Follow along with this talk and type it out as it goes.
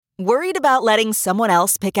Worried about letting someone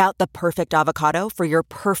else pick out the perfect avocado for your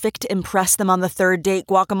perfect impress them on the third date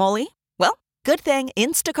guacamole? Well, good thing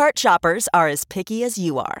Instacart shoppers are as picky as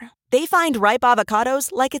you are. They find ripe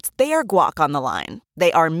avocados like it's their guac on the line.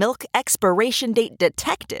 They are milk expiration date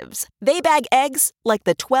detectives. They bag eggs like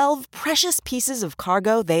the 12 precious pieces of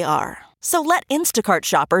cargo they are. So let Instacart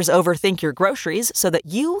shoppers overthink your groceries so that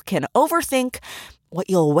you can overthink what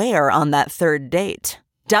you'll wear on that third date.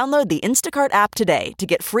 Download the Instacart app today to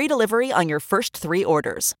get free delivery on your first 3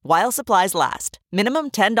 orders, while supplies last.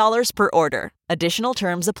 Minimum $10 per order. Additional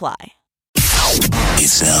terms apply.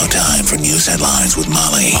 It's now time for news headlines with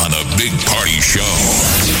Molly on the Big Party Show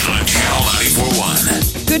on Channel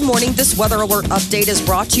 94.1. Good morning. This weather alert update is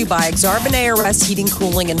brought to you by Exarban ARS Heating,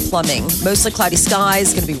 Cooling, and Plumbing. Mostly cloudy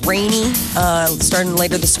skies, going to be rainy starting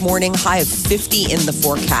later this morning. High of 50 in the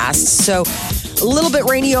forecast. So a little bit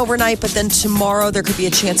rainy overnight, but then tomorrow there could be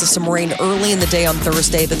a chance of some rain early in the day on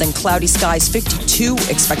Thursday, but then cloudy skies, 52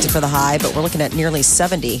 expected for the high, but we're looking at nearly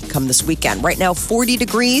 70 come this weekend. Right now, 40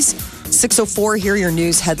 degrees, 6:04. Here are your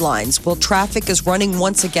news headlines. Well, traffic is running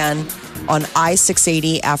once again on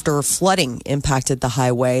I-680 after flooding impacted the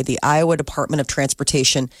highway. The Iowa Department of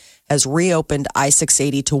Transportation has reopened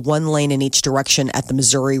I-680 to one lane in each direction at the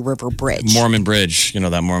Missouri River Bridge. Mormon Bridge, you know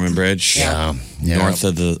that Mormon Bridge? Yeah. North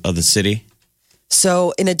of the city.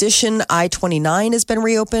 So, in addition, I-29 has been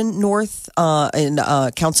reopened north in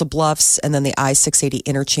Council Bluffs, and then the I-680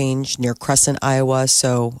 interchange near Crescent, Iowa.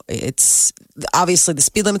 So, it's obviously the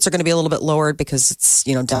speed limits are going to be a little bit lowered because it's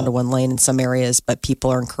down to one lane in some areas, but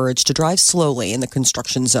people are encouraged to drive slowly in the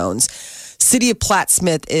construction zones. City of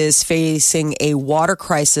Plattsmouth is facing a water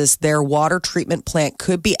crisis. Their water treatment plant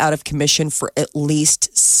could be out of commission for at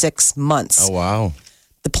least 6 months. Oh, wow.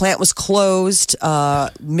 The plant was closed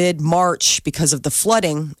mid-March because of the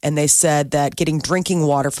flooding, and they said that getting drinking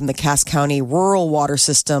water from the Cass County rural water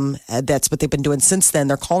system, that's what they've been doing since then.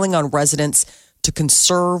 They're calling on residents to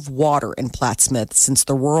conserve water in Plattsmouth since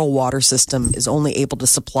the rural water system is only able to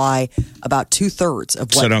supply about 2/3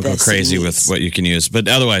 of what So don't go crazy needs. with what you can use. But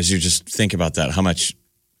otherwise, you just think about that, how much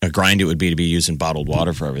a grind it would be to be using bottled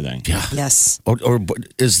water for everything. Yeah. Yes. Or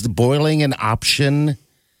is the boiling an option?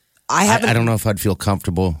 I don't know if I'd feel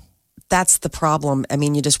comfortable. That's the problem. I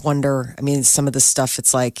mean, you just wonder. I mean, some of the stuff,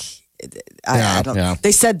 it's like, I don't. Yeah.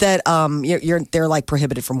 They said that they're like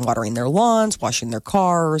prohibited from watering their lawns, washing their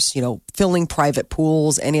cars, filling private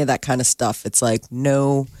pools, any of that kind of stuff. It's like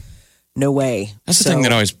no way. That's the thing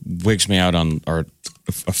that always wigs me out on, or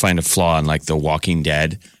I find a flaw in, like The Walking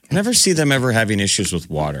Dead. I never see them ever having issues with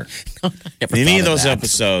water. Any of those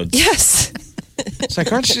episodes. Yes. It's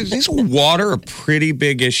like, is water a pretty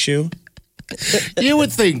big issue? You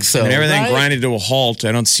would think so. And everything right? grinded to a halt.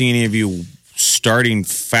 I don't see any of you starting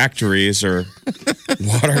factories or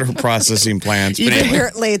water processing plants. But anyway,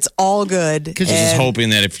 Apparently, it's all good. because I was just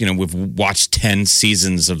hoping that if we've watched 10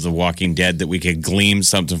 seasons of The Walking Dead, that we could glean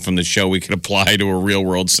something from the show we could apply to a real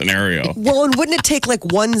world scenario. Well, and wouldn't it take like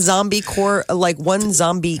one zombie corpse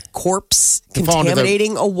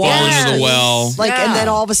contaminating a water? Fall into the well. And then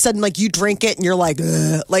all of a sudden, like you drink it and you're like,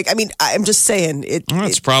 ugh. Like, I mean, I'm just saying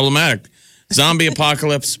It's problematic. Zombie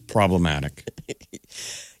apocalypse, problematic.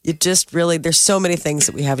 it just really, there's so many things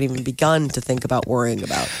that we haven't even begun to think about worrying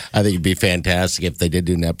about. I think it'd be fantastic if they did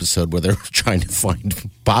do an episode where they're trying to find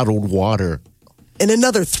bottled water. In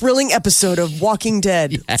another thrilling episode of Walking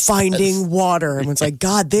Dead, Finding Water. Everyone's like,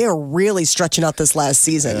 God, they are really stretching out this last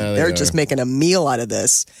season. Yeah, They're just making a meal out of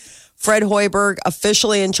this. Fred Hoiberg,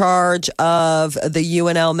 officially in charge of the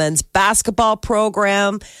UNL men's basketball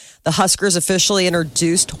program. The Huskers officially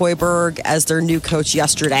introduced Hoiberg as their new coach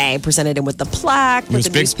yesterday, presented him with the plaque, with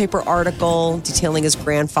the newspaper article detailing his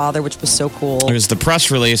grandfather, which was so cool. It was the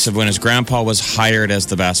press release of when his grandpa was hired as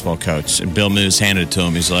the basketball coach, and Bill Moose handed it to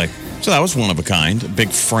him. He's like, so that was one of a kind, a big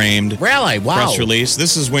framed Really? Wow. press release.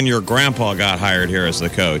 This is when your grandpa got hired here as the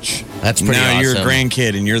coach. That's pretty now awesome. you're a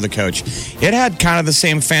grandkid and you're the coach. It had kind of the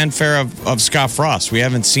same fanfare of Scott Frost. We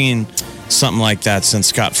haven't seen something like that since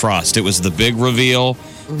Scott Frost. It was the big reveal,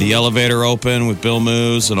 the elevator open with Bill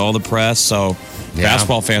Moose and all the press. So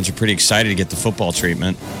basketball fans are pretty excited to get the football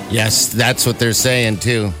treatment. Yes, that's what they're saying,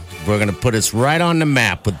 too. We're going to put us right on the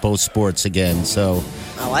map with both sports again. So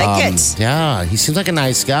I like it. Yeah, he seems like a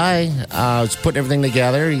nice guy. He's putting everything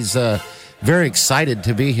together. He's very excited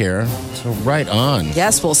to be here. So right on.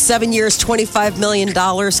 Yes, well, 7 years, $25 million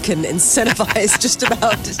can incentivize just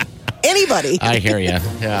about anybody. I hear you.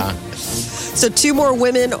 Yeah. So 2 more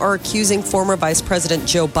women are accusing former Vice President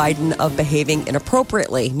Joe Biden of behaving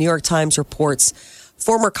inappropriately. New York Times reports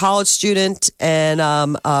former college student and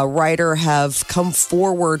a writer have come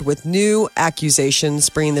forward with new accusations,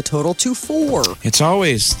 bringing the total to 4. It's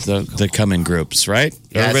always the come in groups, right?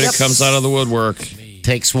 Yes. Everybody comes out of the woodwork.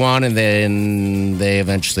 Takes one, and then they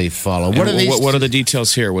eventually follow. What are the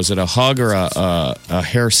details here? Was it a hug or a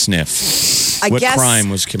hair sniff? What crime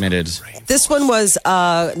was committed? This one was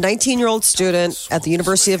a 19-year-old student at the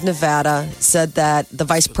University of Nevada said that the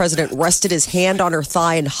vice president rested his hand on her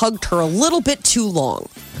thigh and hugged her a little bit too long.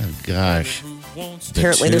 Oh, gosh.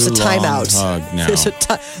 Apparently, there's a timeout. Hug now.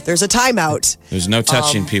 There's a timeout. There's no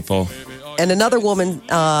touching people. And another woman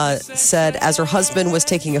said as her husband was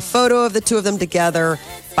taking a photo of the two of them together,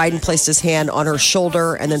 Biden placed his hand on her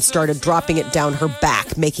shoulder and then started dropping it down her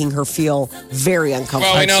back, making her feel very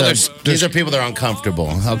uncomfortable. Well, we know These are people that are uncomfortable.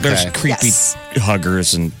 Okay. There's creepy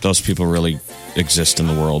huggers, and those people really exist in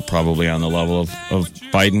the world, probably on the level of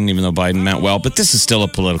Biden, even though Biden meant well. But this is still a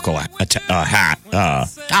political hack.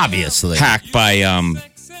 Obviously. Hack by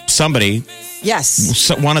somebody. Yes.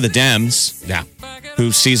 One of the Dems. Yeah.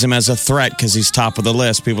 Who sees him as a threat because he's top of the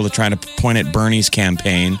list. People are trying to point at Bernie's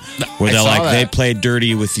campaign where they're like, they played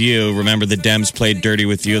dirty with you. Remember the Dems played dirty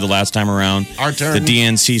with you the last time around? Our turn. The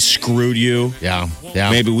DNC screwed you. Yeah.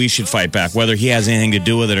 Maybe we should fight back. Whether he has anything to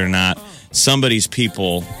do with it or not, somebody's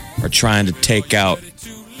people are trying to take out,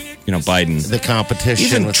 Biden. The competition.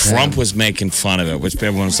 Even with Trump him. was making fun of it, which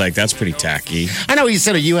everyone was like, that's pretty tacky. I know he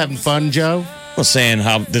said, are you having fun, Joe? Well, saying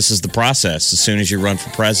how this is the process. As soon as you run for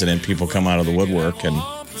president, people come out of the woodwork and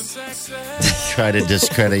try to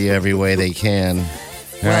discredit you every way they can.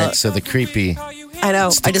 All right, so the creepy. I know.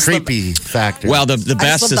 It's the creepy factor. Well, the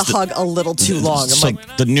best is the hug a little too long. So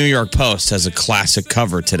the New York Post has a classic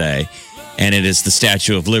cover today, and it is the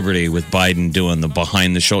Statue of Liberty with Biden doing the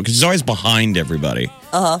behind the shoulder because he's always behind everybody.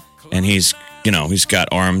 And he's got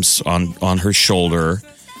arms on her shoulder,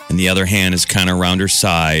 and the other hand is kind of around her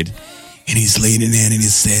side. And he's leaning in and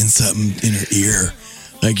he's saying something in her ear,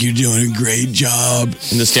 like, you're doing a great job.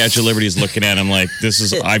 And the Statue of Liberty is looking at him like,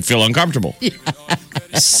 I feel uncomfortable.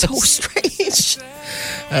 So strange.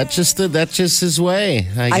 That's just his way,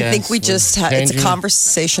 I guess. I think we just had, it's a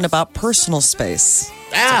conversation about personal space.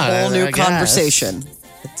 It's a whole new conversation.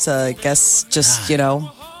 It's, I guess, just,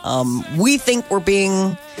 we think we're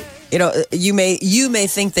being... you may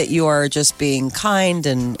think that you are just being kind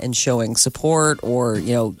and showing support or,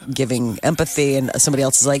 giving empathy, and somebody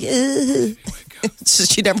else is like, it's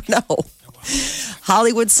just, you never know.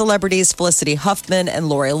 Hollywood celebrities Felicity Huffman and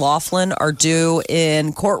Lori Loughlin are due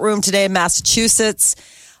in courtroom today in Massachusetts.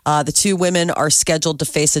 The two women are scheduled to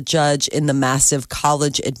face a judge in the massive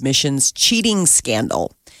college admissions cheating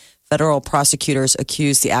scandal. Federal prosecutors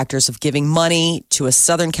accused the actors of giving money to a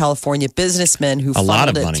Southern California businessman who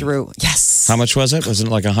funneled it through. Yes. How much was it? Wasn't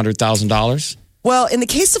it like $100,000? Well, in the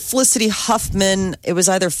case of Felicity Huffman, it was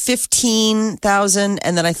either $15,000,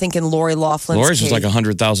 and then I think in Lori Loughlin's Lori's case, was like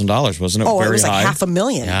 $100,000, wasn't it? Oh, Very it was like high.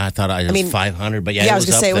 $500,000. Yeah, I thought it was 500, but I was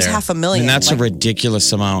going to say it was $500,000. And that's a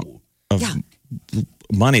ridiculous amount of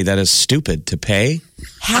money that is stupid to pay.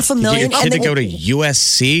 $500,000. Your kid to go to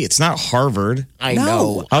USC? It's not Harvard. I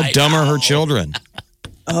know. How dumb are her children?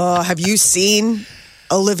 Have you seen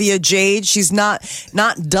Olivia Jade? She's not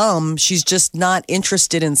dumb. She's just not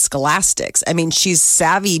interested in scholastics. I mean, she's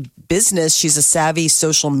savvy business. She's a savvy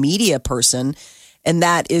social media person. And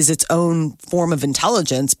that is its own form of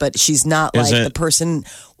intelligence, but she's not like the person.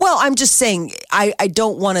 Well, I'm just saying, I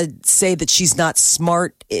don't want to say that she's not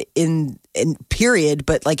smart in period,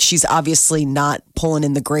 but like she's obviously not pulling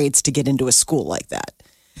in the grades to get into a school like that.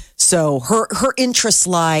 So her interests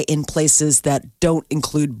lie in places that don't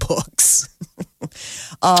include books.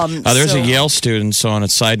 There's a Yale student. So on a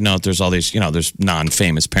side note, there's all these, there's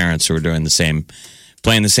non-famous parents who are playing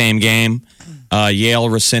the same game. Yale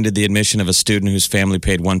rescinded the admission of a student whose family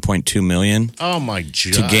paid $1.2 million. Oh my God.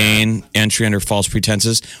 To gain entry under false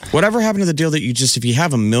pretenses. Whatever happened to the deal that if you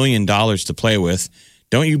have $1 million to play with,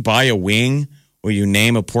 don't you buy a wing where you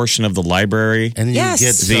name a portion of the library? And you get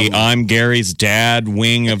the I'm Gary's dad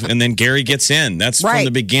wing and then Gary gets in. That's from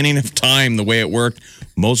the beginning of time, the way it worked.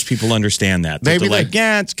 Most people understand that. Maybe they're like,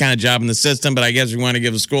 it's kind of job in the system, but I guess we want to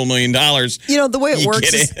give the school $1 million. The way it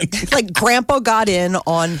works is like Grandpa got in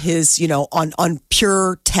on his, on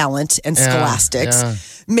pure talent and scholastics. Yeah.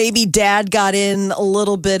 Maybe Dad got in a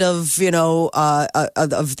little bit of,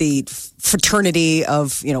 of the fraternity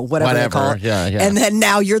of, whatever they call it. Yeah. And then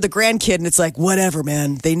now you're the grandkid and it's like, whatever,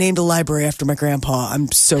 man. They named a library after my grandpa.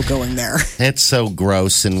 I'm so going there. It's so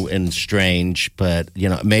gross and strange, but,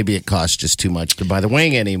 maybe it costs just too much to buy the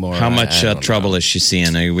wing anymore. How much trouble is she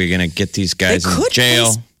seeing? Are we going to get these guys in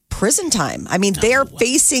jail? prison time. I mean, they are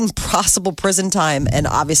facing possible prison time and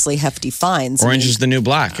obviously hefty fines. Orange is the New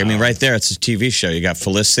Black. I mean, right there, it's a TV show. You got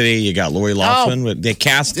Felicity, you got Lori Loughlin. They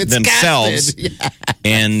cast themselves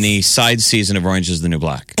in the side season of Orange is the New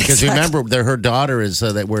Black. Because remember, her daughter is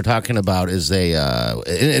that we're talking about is a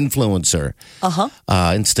influencer.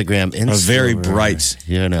 Instagram influencer. A very bright,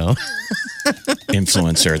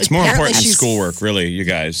 influencer. It's more important than schoolwork, really, you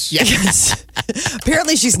guys. Yes.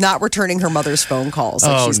 Apparently, she's not returning her mother's phone calls.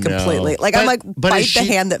 Like she's completely bite the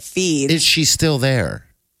hand that feeds. Is she still there?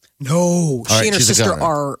 No, she and her sister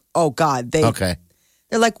are. Oh God, they're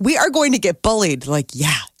like, we are going to get bullied. Like,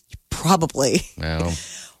 yeah, probably. Well.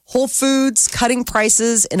 Whole Foods cutting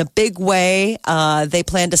prices in a big way. They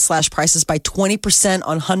plan to slash prices by 20%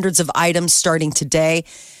 on hundreds of items starting today.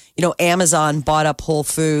 Amazon bought up Whole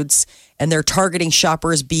Foods, and they're targeting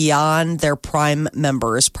shoppers beyond their Prime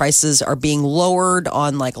members. Prices are being lowered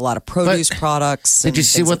on like a lot of produce products. Did you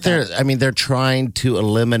see what they're trying to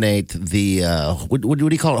eliminate the, what do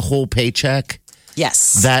you call it, whole paycheck?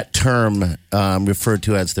 Yes. That term referred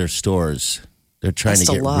to as their stores. They're trying to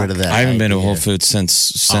get rid of that. I haven't been to Whole Foods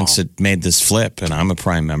since it made this flip, and I'm a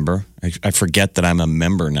Prime member. I forget that I'm a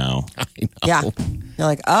member now. I know. Yeah. You're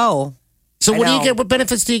like, oh. So what do you get? What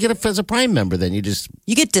benefits do you get as a Prime member then? You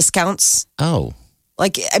get discounts. Oh.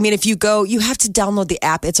 Like, I mean, if you go, you have to download the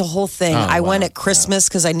app. It's a whole thing. I went at Christmas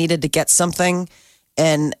because I needed to get something.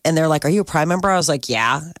 And they're like, are you a Prime member? I was like,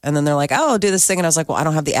 yeah. And then they're like, oh, do this thing. And I was like, well, I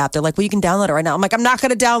don't have the app. They're like, well, you can download it right now. I'm like, I'm not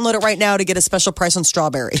going to download it right now to get a special price on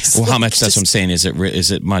strawberries. Well, how much? That's what I'm saying. Is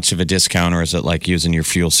it much of a discount, or is it like using your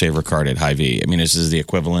fuel saver card at Hy-Vee? I mean, is this the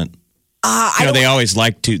equivalent? They always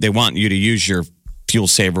they want you to use your fuel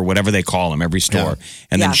saver, whatever they call them, every store,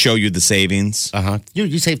 and then show you the savings.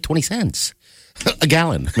 You save 20 cents a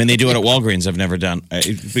gallon. I mean, they do it at Walgreens. I've never done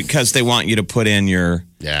because they want you to put in your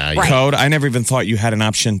code. I never even thought you had an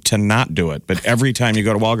option to not do it. But every time you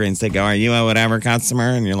go to Walgreens, they go, "Are you a whatever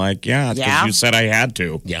customer?" And you're like, "Yeah, because you said I had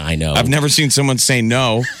to." Yeah, I know. I've never seen someone say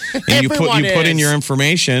no, and you put in your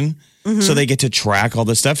information. So they get to track all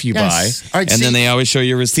the stuff you buy. Right, then they always show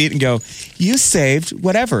you a receipt and go, you saved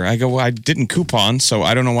whatever. I go, well, I didn't coupon, so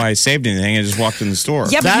I don't know why I saved anything. I just walked in the store.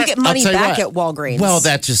 Yeah, but you get money back at Walgreens. Well,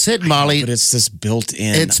 that's just it, Molly. But it's this built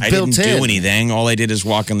in. I didn't do anything. All I did is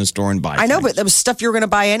walk in the store and buy I know, but there was stuff you were going to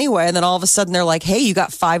buy anyway. And then all of a sudden they're like, hey, you got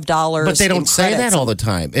 $5. But they don't say that all the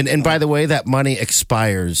time. And by the way, that money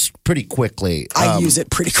expires pretty quickly. I use it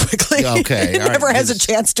pretty quickly. Okay. It never has a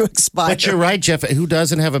chance to expire. But you're right, Jeff. Who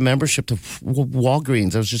doesn't have a membership to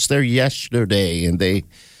Walgreens? I was just there yesterday, and they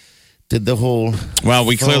did the whole. Well,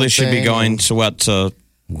 we clearly should be going to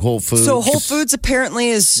Whole Foods. So Whole Foods apparently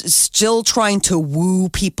is still trying to woo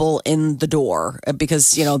people in the door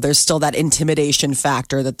because there's still that intimidation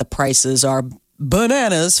factor that the prices are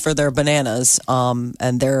bananas for their bananas,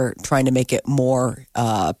 and they're trying to make it more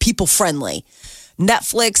people friendly.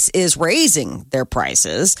 Netflix is raising their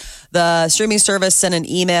prices. The streaming service sent an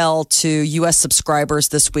email to U.S. subscribers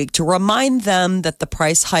this week to remind them that the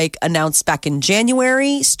price hike announced back in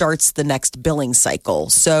January starts the next billing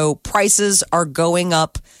cycle. So prices are going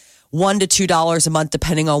up $1 to $2 a month,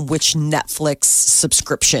 depending on which Netflix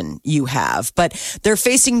subscription you have. But they're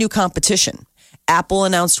facing new competition. Apple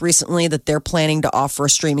announced recently that they're planning to offer a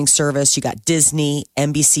streaming service. You got Disney,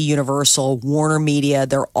 NBC Universal, Warner Media.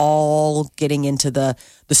 They're all getting into the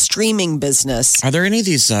streaming business. Are there any of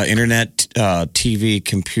these internet TV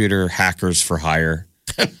computer hackers for hire?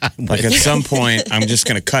 Like at some point, I'm just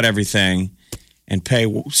going to cut everything and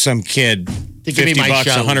pay some kid $50,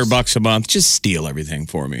 $100 a month. Just steal everything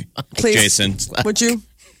for me. Please. Jason. Would you?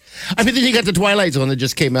 I mean, then you got the Twilight Zone that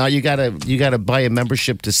just came out. You gotta buy a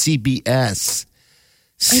membership to CBS.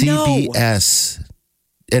 CBS,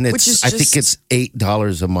 and it's I think it's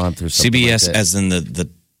 $8 a month or something. CBS, like that. as in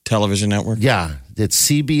the television network. Yeah, it's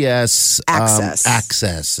CBS Access.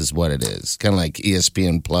 Access is what it is. Kind of like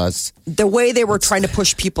ESPN Plus. The way they were trying to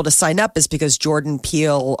push people to sign up is because Jordan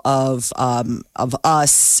Peele of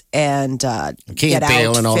Us and Get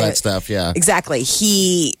Out and all that stuff. Yeah, exactly.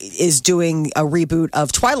 He is doing a reboot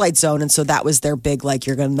of Twilight Zone, and so that was their big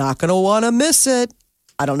you're not going to want to miss it.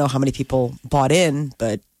 I don't know how many people bought in,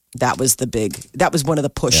 but that was one of the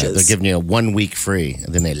pushes. Yeah, they're giving you a 1 week free,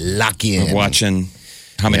 and then they lock you in. We're watching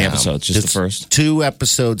how many episodes? Just the first? 2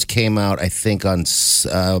 episodes came out, I think, on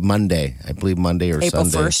Monday. I believe Monday or April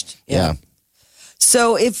Sunday. April 1st. Yeah.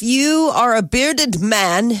 So if you are a bearded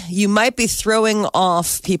man, you might be throwing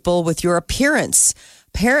off people with your appearance.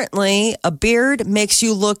 Apparently, a beard makes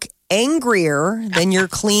you look angrier than your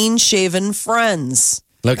clean-shaven friends.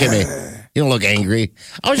 Look at me. You don't look angry.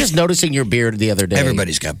 I was just noticing your beard the other day.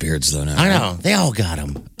 Everybody's got beards, though, now. I know. They all got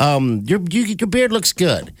them. Your beard looks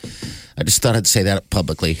good. I just thought I'd say that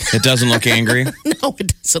publicly. It doesn't look angry? No,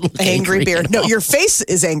 it doesn't look Angry beard. No, your face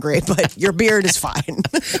is angry, but your beard is fine.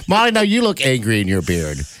 Molly, now you look angry in your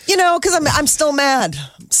beard. You know, because I'm still mad.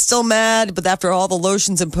 I'm still mad, but after all the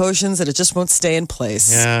lotions and potions, that it just won't stay in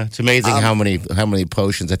place. Yeah, it's amazing how many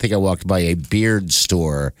potions. I think I walked by a beard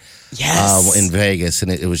store in Vegas,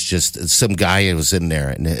 and it was just some guy who was in there,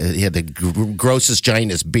 and he had the grossest,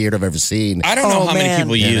 giantest beard I've ever seen. I don't know how many man.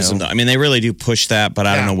 people use them. Though. I mean, they really do push that, but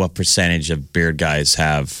I don't know what percentage of beard guys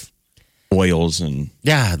have oils and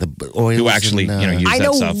the oils who actually use I that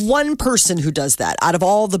know stuff. one person who does that. Out of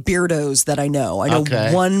all the beardos that I know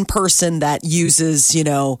one person that uses,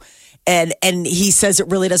 and he says it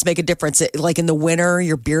really does make a difference. Like in the winter,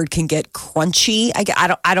 your beard can get crunchy.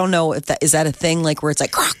 I don't know if that is that a thing, like where it's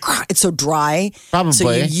like it's so dry. Probably.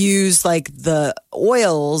 So you use like the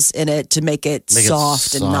oils in it to make it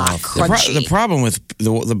soft and not crunchy. The problem with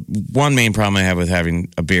the one main problem I have with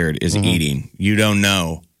having a beard is eating. You don't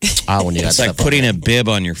know. Oh, when you got It's like stuff putting on a bib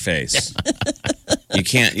on your face.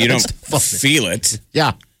 You don't feel it.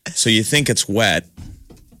 Yeah. So you think it's wet.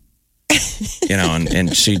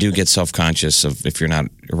 And so you do get self-conscious of if you're not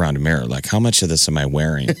around a mirror, like how much of this am I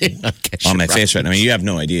wearing on my face right now? I mean, you have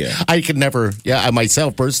no idea. I could never,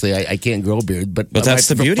 myself personally, I can't grow a beard, but that's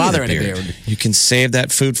the beauty of the had a beard. You can save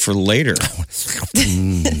that food for later.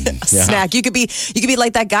 Snack. You could be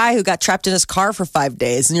like that guy who got trapped in his car for 5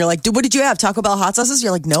 days, and you're like, "Dude, what did you have? Taco Bell hot sauces?"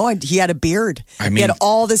 You're like, "No, he had a beard. He had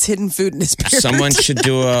all this hidden food in his beard." Someone should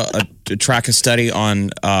do a track a study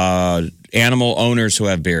on animal owners who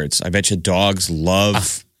have beards. I bet you dogs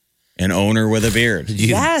love an owner with a beard.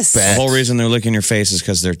 Yes. The whole reason they're licking your face is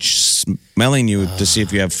because they're smelling you to see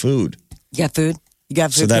if you have food. You got food? You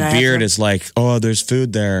got food? So that beard is like, oh, there's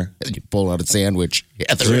food there. You pull out a sandwich.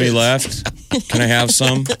 Yeah, Is there any left? Can I have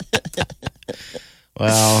some?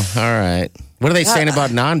 Well, all right. What are they saying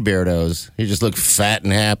about non-beardos? You just look fat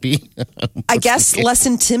and happy. I guess less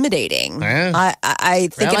intimidating. Yeah. I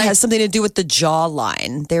think Really? it has something to do with the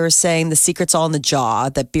jawline. They were saying the secret's all in the jaw,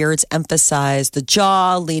 that beards emphasize the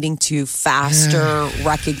jaw, leading to faster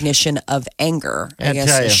recognition of anger. I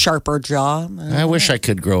guess tell a you. sharper jaw. I wish I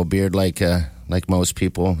could grow a beard like most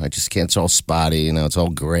people. I just can't. It's all spotty. It's all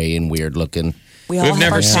gray and weird looking. We all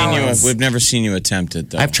have our talents. We've never seen you attempt it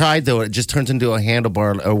though. I've tried though. It just turns into a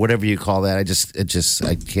handlebar or whatever you call that. I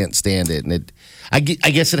can't stand it. And I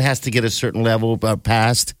guess it has to get a certain level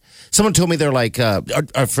past. Someone told me they're like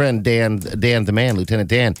our friend Dan the man, Lieutenant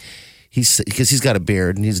Dan. Because he's got a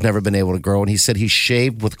beard and he's never been able to grow. And he said he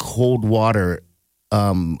shaved with cold water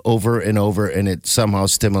over and over, and it somehow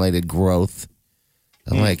stimulated growth.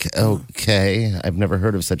 I'm like, okay, I've never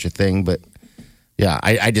heard of such a thing, but. Yeah,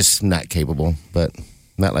 I just not capable, but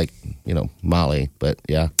not like, Molly, but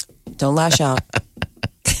yeah. Don't lash out.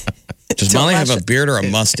 Does Molly have a beard or a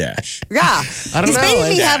mustache? Yeah. I don't He's know.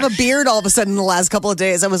 made me have a beard all of a sudden in the last couple of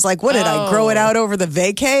days. I was like, what did I grow it out over the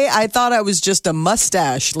vacay? I thought I was just a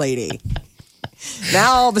mustache lady.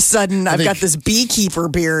 Now all of a sudden I've got this beekeeper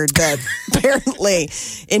beard that apparently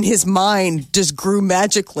in his mind just grew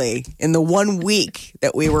magically in the 1 week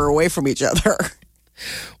that we were away from each other.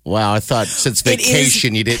 Wow, I thought since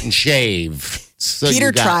vacation you didn't shave. So Peter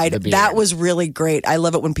you got tried. the beard. That was really great. I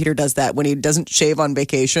love it when Peter does that, when he doesn't shave on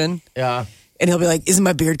vacation. Yeah. And he'll be like, isn't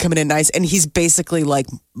my beard coming in nice? And he's basically like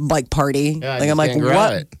party. Yeah, like I'm like, can't grow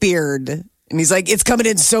what it. beard? And he's like, it's coming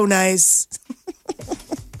in so nice.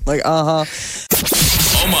 Like, Omaha's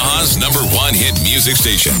 #1 hit music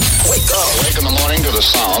station. Wake in the morning to the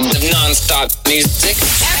sound of non-stop music.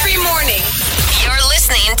 Every morning, you're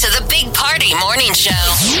listening to the Big Party Morning Show.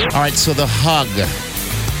 All right, so the hug.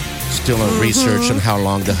 Still on research on how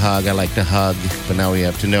long to hug. I like to hug, but now we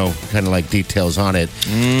have to know kind of like details on it.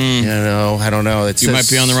 I don't know. You might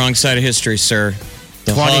be on the wrong side of history, sir.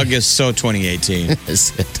 The 20 hug is so 2018.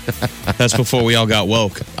 Is it? That's before we all got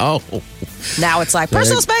woke. Oh. now it's like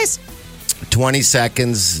personal space. 20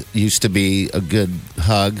 seconds used to be a good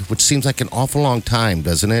hug, which seems like an awful long time,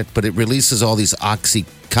 doesn't it? But it releases all these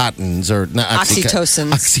oxycontins or not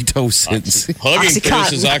Oxytocins. Oxytocins. Hugging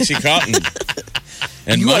produces Oxycontin.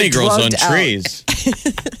 And money grows on drugged out. trees.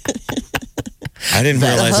 I didn't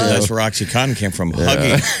realize that's where Oxycontin came from.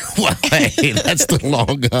 Hugging. Well, hey, that's the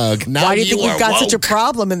long hug. Now Why do you think we've are got such a woke.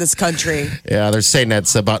 problem in this country? Yeah, they're saying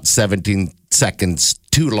that's about 17 seconds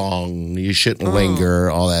too long. You shouldn't linger,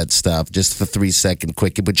 all that stuff. Just the 3-second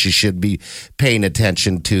quickie, but you should be paying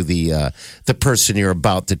attention to the person you're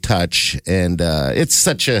about to touch. And it's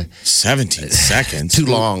such a 17 seconds. too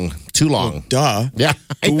long Too long. Duh. Yeah.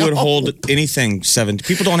 Who would hold anything 17?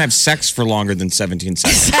 People don't have sex for longer than 17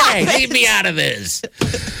 seconds. Hey, leave me out of this.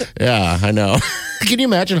 Yeah, I know. Can you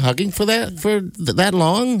imagine hugging for that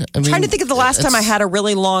long? I mean, Trying to think of the last time I had a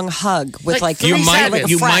really long hug with like You three might like a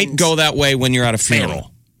you might friend. go that way when you're at a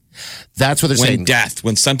funeral. That's what they're saying. When death,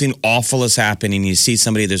 when something awful is happening, you see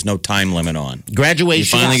somebody there's no time limit on.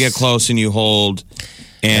 Graduation. You finally get close and you hold,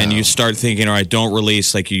 and you start thinking, all right, don't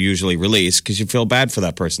release like you usually release because you feel bad for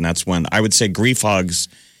that person. That's when I would say grief hugs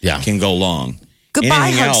can go long. Goodbye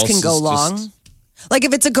Anything hugs else can go is long. just- Like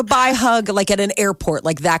if it's a goodbye hug, like at an airport,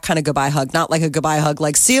 like that kind of goodbye hug, not like a goodbye hug,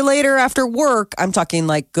 like see you later after work. I'm talking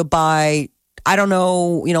like goodbye. I don't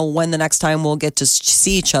know, when the next time we'll get to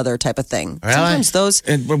see each other type of thing. Really? Sometimes those.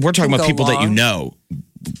 And we're talking can about go people that you long. know.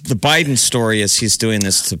 The Biden story is he's doing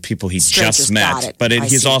this to people he Strangers, just got met, it. but I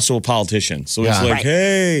he's see. also a politician. So Yeah. he's like, Right.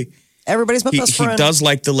 hey. Everybody's my He best friend. does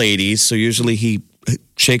like the ladies, so usually he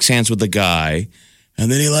shakes hands with the guy,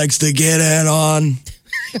 and then he likes to get in on.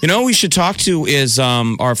 Who we should talk to is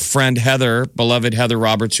our friend Heather, beloved Heather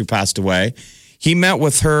Roberts, who passed away. He met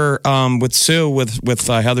with her, with Sue, with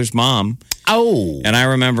Heather's mom. Oh. And I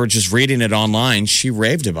remember just reading it online. She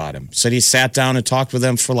raved about him. Said he sat down and talked with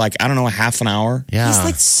them for a half an hour. Yeah. He's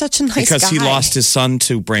like such a nice Because guy. he lost his son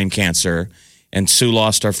to brain cancer, and Sue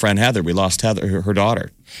lost our friend Heather. We lost Heather, her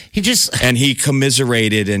daughter. He just. And he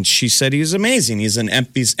commiserated, and she said he's amazing. He's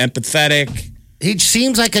empathetic. He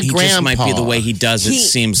seems like a He grandpa. just might be the way he does it. He-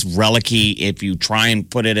 Seems relicy if you try and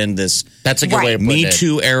put it in this That's a good way of putting Me it.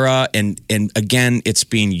 Too era, and again, it's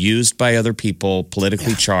being used by other people,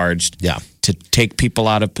 politically charged, Yeah. to take people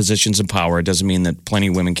out of positions of power. It doesn't mean that plenty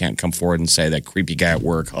of women can't come forward and say that creepy guy at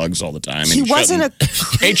work hugs all the time. And He wasn't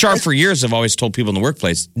shouldn't. HR for years have always told people in the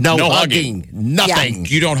workplace, No hugging. Nothing.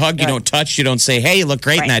 You don't hug, you don't touch, you don't say, hey, you look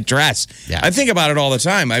great in that dress. Yeah. I think about it all the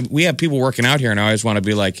time. We have people working out here, and I always want to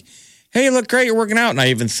be like, hey, you look great, you're working out. And I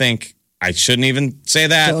even think, I shouldn't even say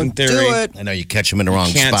that in Don't theory. do it. I know you catch him in the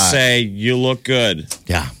wrong Can't spot. say, you look good.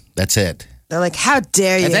 Yeah, that's it. They're like, how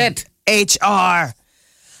dare you? That's HR.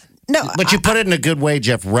 No, But you put it in a good way,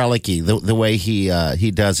 Jeff. Relicy, the way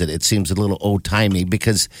he does it. It seems a little old timey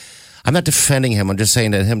because I'm not defending him. I'm just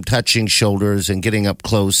saying that him touching shoulders and getting up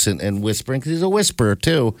close and whispering, because he's a whisperer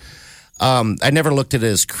too. I never looked at it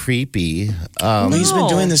as creepy. He's been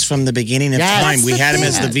doing this from the beginning of Yeah, time. that's We the had him thing.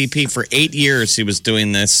 as the VP for 8 years. He was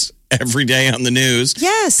doing this every day on the news.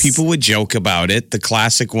 Yes. People would joke about it. The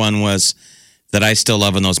classic one was that I still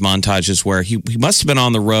love in those montages where he must have been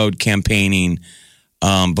on the road campaigning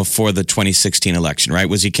before the 2016 election, right?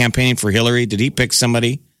 Was he campaigning for Hillary? Did he pick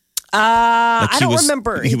somebody? I he don't was-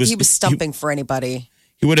 remember. he He was- was stumping for anybody.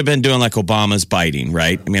 He would have been doing like Obama's biting,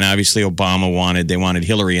 right? I mean, obviously Obama wanted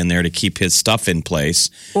Hillary in there to keep his stuff in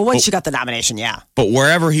place. Well, once you got the nomination, yeah. But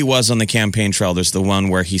wherever he was on the campaign trail, there's the one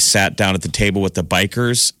where he sat down at the table with the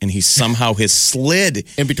bikers and he somehow has slid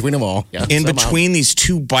In between them all. Yeah, in somehow. between these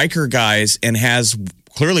two biker guys and has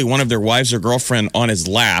clearly one of their wives or girlfriend on his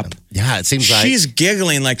lap. Yeah, it seems like. She's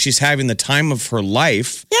giggling like she's having the time of her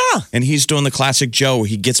life. Yeah. And he's doing the classic Joe where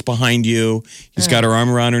he gets behind you, he's got her arm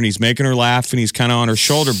around her, and he's making her laugh, and he's kind of on her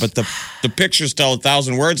shoulder. But the pictures tell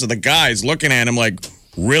 1,000 words of the guys looking at him like,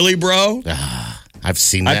 really, bro? I've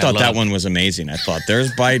seen that. I thought that look. one was amazing. I thought,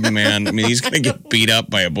 there's Biden, man. I mean, he's going to get beat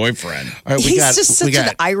up by a boyfriend. All right, He's just such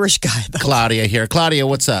an Irish guy, though. Claudia here. Claudia,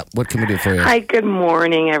 what's up? What can we do for you? Hi, good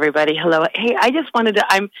morning, everybody. Hello. Hey, I just wanted to.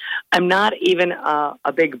 I'm not even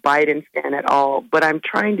a big Biden fan at all, but I'm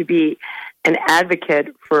trying to be an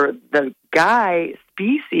advocate for the guy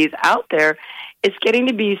species out there. It's getting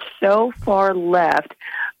to be so far left.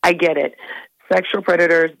 I get it. Sexual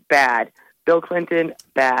predators, bad. Bill Clinton,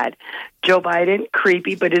 bad. Joe Biden,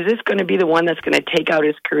 creepy, but is this going to be the one that's going to take out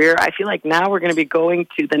his career? I feel like now we're going to be going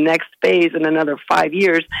to the next phase in another 5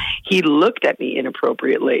 years. He looked at me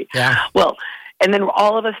inappropriately. Yeah. Well, and then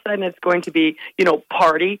all of a sudden it's going to be,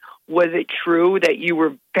 party. Was it true that you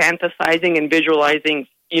were fantasizing and visualizing,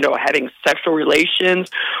 having sexual relations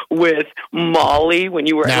with Molly when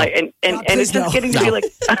you were No. like, and it's just No. getting to be like,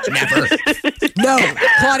 Never. No,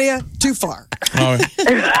 Claudia, too far. Oh,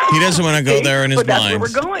 he doesn't want to go there in his but that's mind. where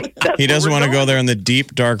we're going. That's He where doesn't we're want to go going. there in the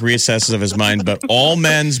deep, dark recesses of his mind, but all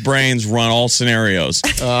men's brains run all scenarios.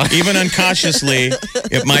 Even unconsciously,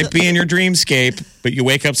 it might be in your dreamscape, but you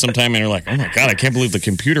wake up sometime and you're like, oh my God, I can't believe the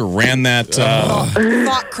computer ran that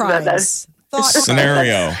Thought crimes. Thought crimes.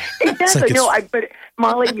 scenario. Exactly. like But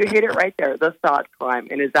Molly, you hit it right there. The thought crime,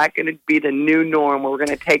 and is that going to be the new norm? Where we're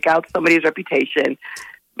going to take out somebody's reputation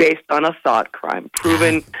based on a thought crime.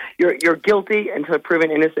 Proven you're guilty until proven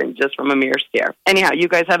innocent just from a mere stare. Anyhow, you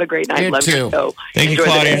guys have a great night. You Love too. your show. Thank you, Enjoy the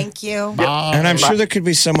Claudia. day. Thank you. And I'm sure there could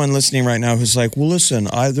be someone listening right now who's like, well, listen,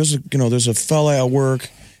 there's a fella at work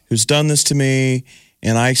who's done this to me,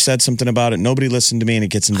 and I said something about it. Nobody listened to me, and it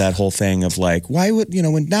gets into that whole thing of like, why would,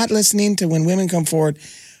 when not listening to when women come forward.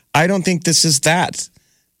 I don't think this is that.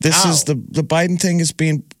 This is the Biden thing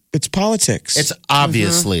it's politics. It's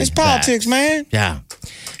obviously It's politics, that. man. Yeah.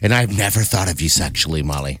 And I've never thought of you sexually,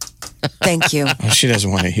 Molly. Thank you. Oh, she doesn't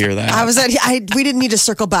want to hear that. We didn't need to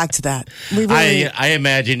circle back to that. We really, I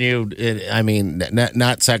imagine you, I mean,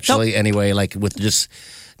 not sexually anyway, like with just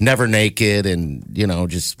never naked and,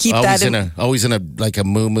 just Keep always that always in a like a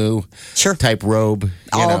moo-moo Sure. type robe.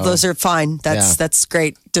 all of those are fine. That's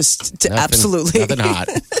great. Just absolutely. Nothing hot.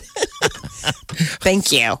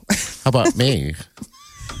 Thank you. How about me?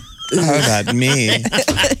 How about me?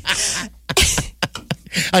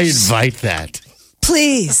 I invite that.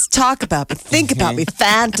 Please talk about me. Think about me.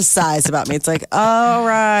 Fantasize about me. It's like, all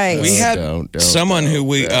right. We had Don't, someone who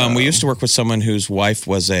we used to work with someone whose wife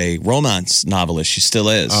was a romance novelist. She still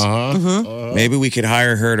is. Maybe we could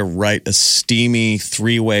hire her to write a steamy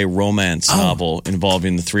 3-way romance novel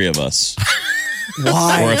involving the three of us.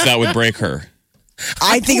 Why? Or if that would break her.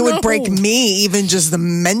 I think it would break me, even just the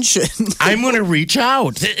mention. I'm going to reach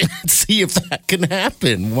out and see if that can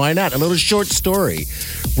happen. Why not? A little short story.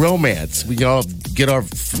 Romance. We all get our,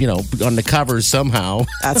 on the cover somehow.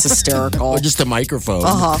 That's hysterical. Or just a microphone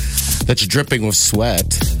that's dripping with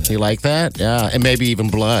sweat. You like that? Yeah. And maybe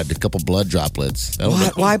even blood. A couple blood droplets.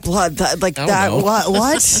 Why blood? Like I don't that? know.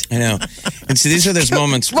 What? I know. And see, these are those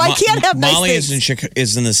moments. Why can't have nice Molly things?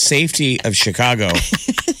 is in the safety of Chicago.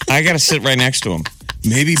 I got to sit right next to him.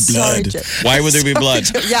 Maybe Sorry, blood. Joe. Why would there be blood?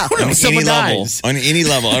 Yeah. On any Someone level. dies. On any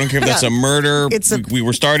level. I don't care if that's a murder. We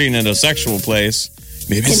were starting at a sexual place.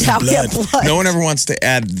 Maybe it's now blood. get blood. No one ever wants to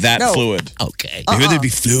add that No. fluid. Okay. Maybe there'd be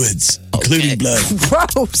fluids, including blood.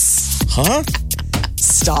 Gross. Huh?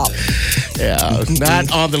 Stop. Yeah.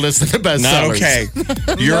 Not on the list of the best Not sellers. okay.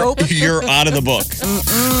 You're out of the book.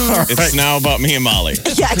 It's now about me and Molly.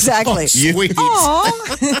 Yeah, exactly. Sweet. Aw.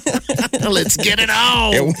 Let's get it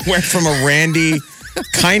on. It went from a randy,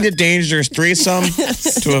 kind of dangerous threesome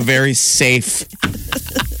to a very safe.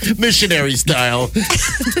 Missionary style.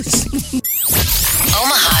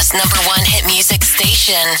 Omaha's #1 hit music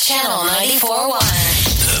station, Channel 94.1.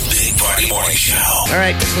 The Big Party Morning Show. All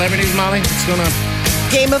right. Celebrities, Molly. What's going on?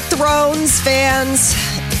 Game of Thrones fans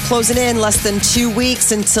closing in less than 2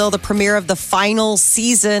 weeks until the premiere of the final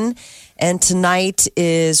season. And tonight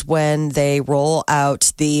is when they roll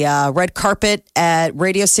out the red carpet at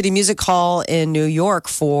Radio City Music Hall in New York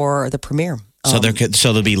for the premiere. So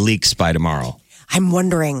there'll be leaks by tomorrow. I'm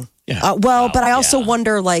wondering. Yeah. But I also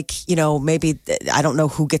wonder, maybe I don't know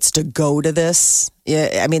who gets to go to this.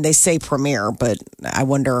 Yeah, I mean, they say premiere, but I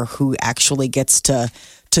wonder who actually gets to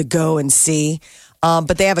go and see.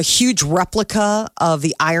 But they have a huge replica of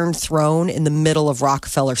the Iron Throne in the middle of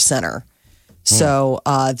Rockefeller Center. So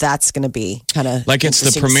that's going to be kind of Like it's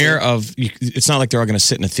the premiere of. It's not like they're all going to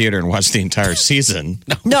sit in a theater and watch the entire season.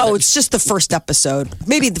 No, it's just the first episode,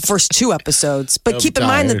 maybe the first 2 episodes. But keep in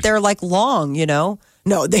mind that they're long,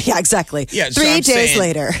 No, exactly. Yeah, so 3 I'm days saying,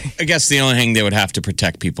 later. I guess the only thing they would have to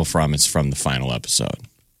protect people from is from the final episode.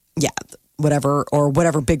 Yeah,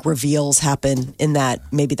 whatever big reveals happen in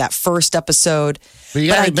maybe that first episode. But you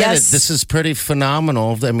got to admit it, this is pretty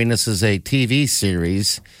phenomenal. I mean, this is a TV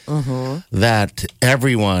series that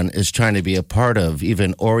everyone is trying to be a part of.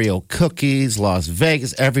 Even Oreo cookies, Las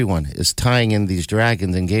Vegas, everyone is tying in these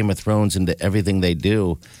dragons and Game of Thrones into everything they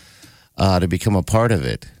do to become a part of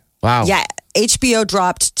it. Wow. Yeah, HBO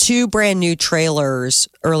dropped 2 brand new trailers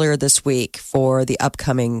earlier this week for the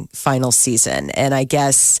upcoming final season. And I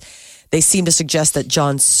guess they seem to suggest that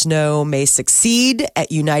Jon Snow may succeed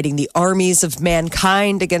at uniting the armies of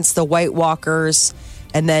mankind against the White Walkers.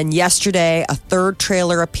 And then yesterday, a 3rd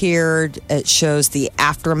trailer appeared. It shows the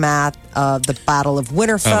aftermath of the Battle of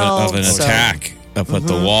Winterfell. Of an attack up at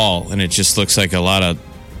the wall. And it just looks like a lot of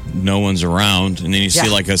no one's around. And then you see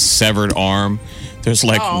like a severed arm. There's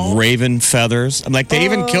raven feathers. I'm like, they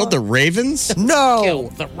even killed the ravens? No. Kill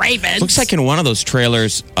the ravens. Looks like in one of those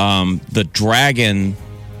trailers, the dragon,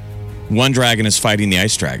 one dragon is fighting the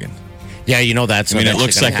ice dragon. Yeah, that's. I mean, it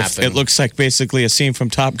looks like basically a scene from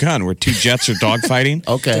Top Gun where 2 jets are dogfighting.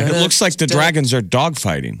 Okay. It looks like the dragons are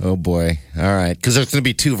dogfighting. Oh boy! All right, because there's going to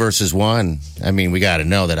be 2 versus 1. I mean, we got to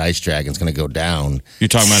know that Ice Dragon's going to go down. You're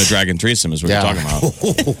talking about a dragon threesome, is what you're talking about.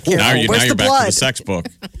 now you're the back blood? to the sex book.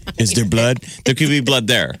 Is there blood? There could be blood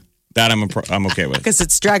there. That I'm okay with. Because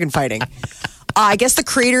it's dragon fighting. I guess the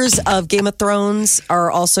creators of Game of Thrones are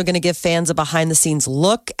also going to give fans a behind-the-scenes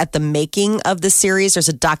look at the making of the series. There's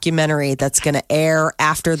a documentary that's going to air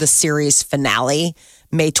after the series finale,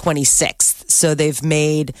 May 26th. So they've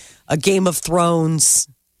made a Game of Thrones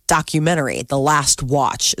documentary. The Last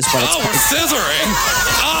Watch is what it's called. Scissoring!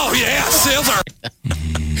 Oh, yeah, scissor!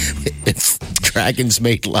 If dragons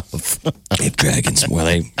made love. If dragons,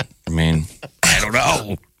 I don't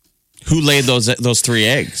know. Who laid those 3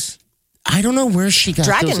 eggs? I don't know where she got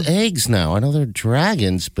Dragon. those eggs now. I know they're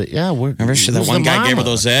dragons, but yeah, Remember that one guy gave her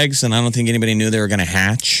those eggs, and I don't think anybody knew they were going to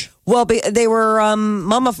hatch? Well, they were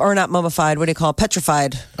not mummified. What do you call it?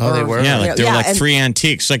 Petrified. Oh, they were? Yeah, they were like and- 3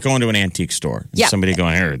 antiques. It's like going to an antique store. Yeah. Somebody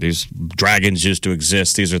going, here, these dragons used to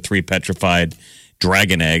exist. These are 3 petrified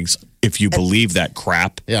dragon eggs, if you believe that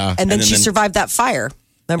crap. Yeah. And then she survived that fire.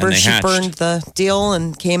 Remember, And they she hatched. burned the deal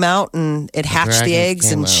and came out, and it hatched the dragons eggs,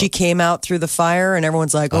 came and out. she came out through the fire, and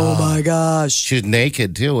everyone's like, "Oh my gosh!" She was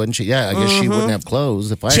naked too, wasn't she? Yeah, I guess she wouldn't have clothes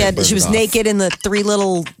if I She had was naked, and the 3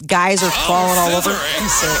 little guys are crawling all over.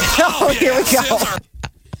 Oh, here we go.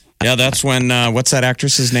 Yeah, that's when, what's that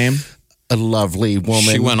actress's name? A lovely woman.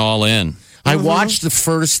 She went all in. I watched the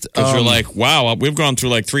first. Because you're like, wow, we've gone through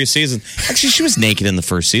like 3 seasons. Actually, she was naked in the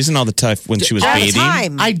first season, all the time when she was All the bathing.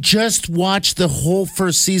 time. I just watched the whole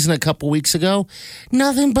first season a couple weeks ago.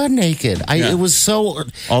 Nothing but naked. It was so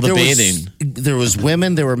All the there was- bathing. There was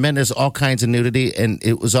women, there were men. There's all kinds of nudity, and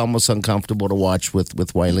it was almost uncomfortable to watch with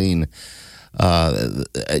Wileen.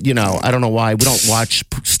 I don't know why we don't watch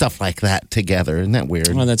stuff like that together. Isn't that weird?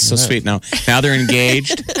 Oh, that's so sweet. Now they're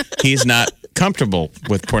engaged. He's not comfortable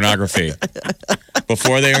with pornography.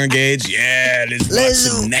 Before they were engaged, yeah, this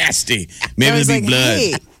is nasty. Maybe I was it'll be like, blood.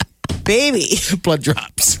 "Hey, baby, Blood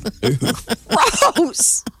drops.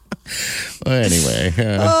 gross." Anyway,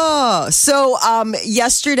 So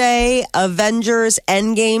yesterday, Avengers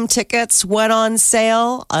Endgame tickets went on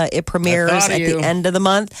sale. It premieres thought of at you. the end of the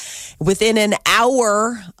month. Within an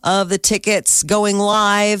hour of the tickets going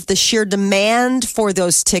live, the sheer demand for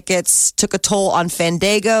those tickets took a toll on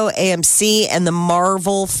Fandango, AMC, and the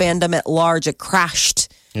Marvel fandom at large. It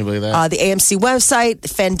crashed. you believe that? The AMC website,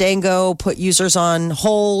 Fandango, put users on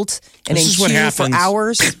hold and This in is what queue for happens.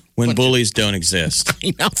 hours. When bullies don't exist.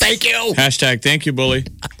 No, thank you. Hashtag thank you, bully.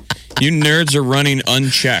 You nerds are running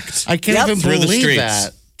unchecked. I can't Yep. even Through the believe streets.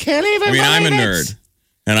 that. Can't even. I mean, I'm a believe it. nerd.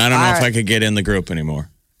 And I don't know All if right. I could get in the group anymore.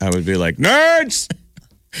 I would be like, nerds,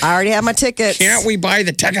 I already have my tickets. can't we buy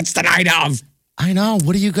the tickets that I have? I know.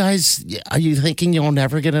 What are you guys? Are you thinking you'll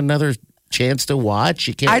never get another chance to watch?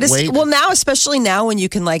 You can't wait. Well, now, especially now when you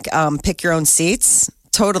can pick your own seats,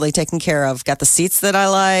 totally taken care of. Got the seats that I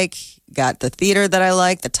like, got the theater that I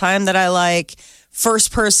like, the time that I like.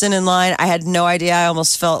 First person in line. I had no idea. I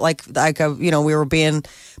almost felt like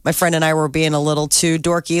my friend and I were being a little too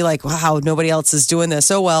dorky. Like, wow, nobody else is doing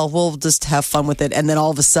this. Oh well, we'll just have fun with it. And then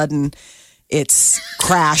all of a sudden, it's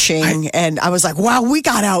crashing, and I was like, wow, we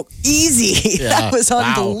got out easy. That was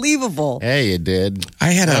unbelievable. Hey, you did.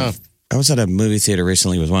 I was at a movie theater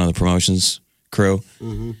recently with one of the promotions crew,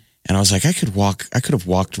 and I was like, I could have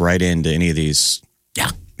walked right into any of these,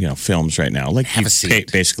 films right now. Like Have you a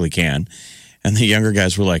seat. basically can. And the younger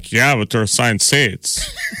guys were like, yeah, but they're assigned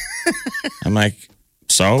seats. I'm like,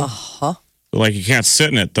 so? Uh-huh. They're like, you can't sit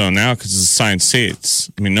in it though now because it's assigned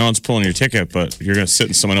seats. I mean, no one's pulling your ticket, but you're going to sit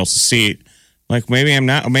in someone else's seat. Like, maybe I'm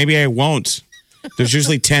not, maybe I won't. There's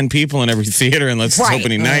usually 10 people in every theater unless it's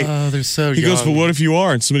opening night. Oh, they're so He young. goes, well, what if you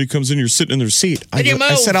are? And somebody comes in, you're sitting in their seat. I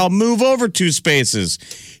said, I'll move over 2 spaces.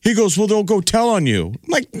 He goes, well, they'll go tell on you. I'm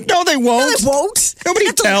like, no, they won't. It won't.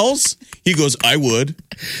 Nobody tells. He goes, I would.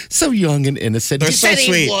 So young and innocent. They're He so said he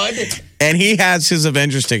sweet. would. And he has his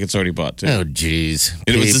Avengers tickets already bought, too. Oh, jeez.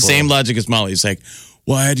 And it was the same logic as Molly. He's like,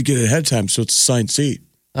 well, I had to get it ahead of time, so it's a assigned seat.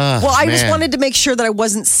 Well, I just wanted to make sure that I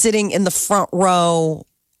wasn't sitting in the front row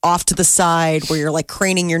off to the side where you're like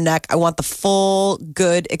craning your neck. I want the full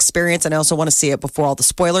good experience, and I also want to see it before all the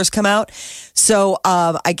spoilers come out. So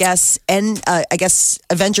I guess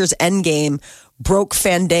Avengers Endgame broke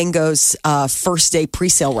Fandango's first day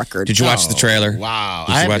pre-sale record. Did you watch the trailer? Wow.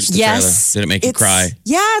 Did you watch the Yes. trailer? Did it make you cry?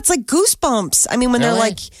 Yeah, it's like goosebumps. I mean, when they're Really?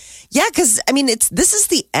 like, yeah, because I mean, this is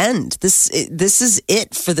the end. This is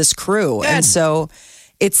it for this crew, and so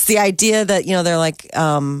it's the idea that they're like,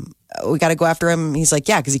 we got to go after him. He's like,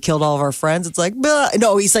 yeah, because he killed all of our friends. It's like,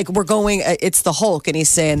 no, he's like, we're going. It's the Hulk, and he's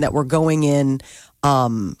saying that we're going in.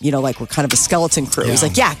 Like we're kind of a skeleton crew. He's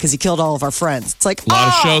like, yeah, because he killed all of our friends. It's like A lot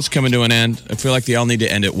of shows coming to an end. I feel like they all need to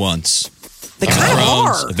end at once. They kind of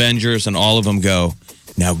Thrones, are Avengers, and all of them go,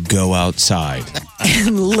 now go outside.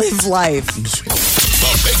 and live life.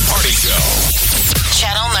 The Big Party Show.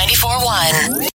 Channel 94.1.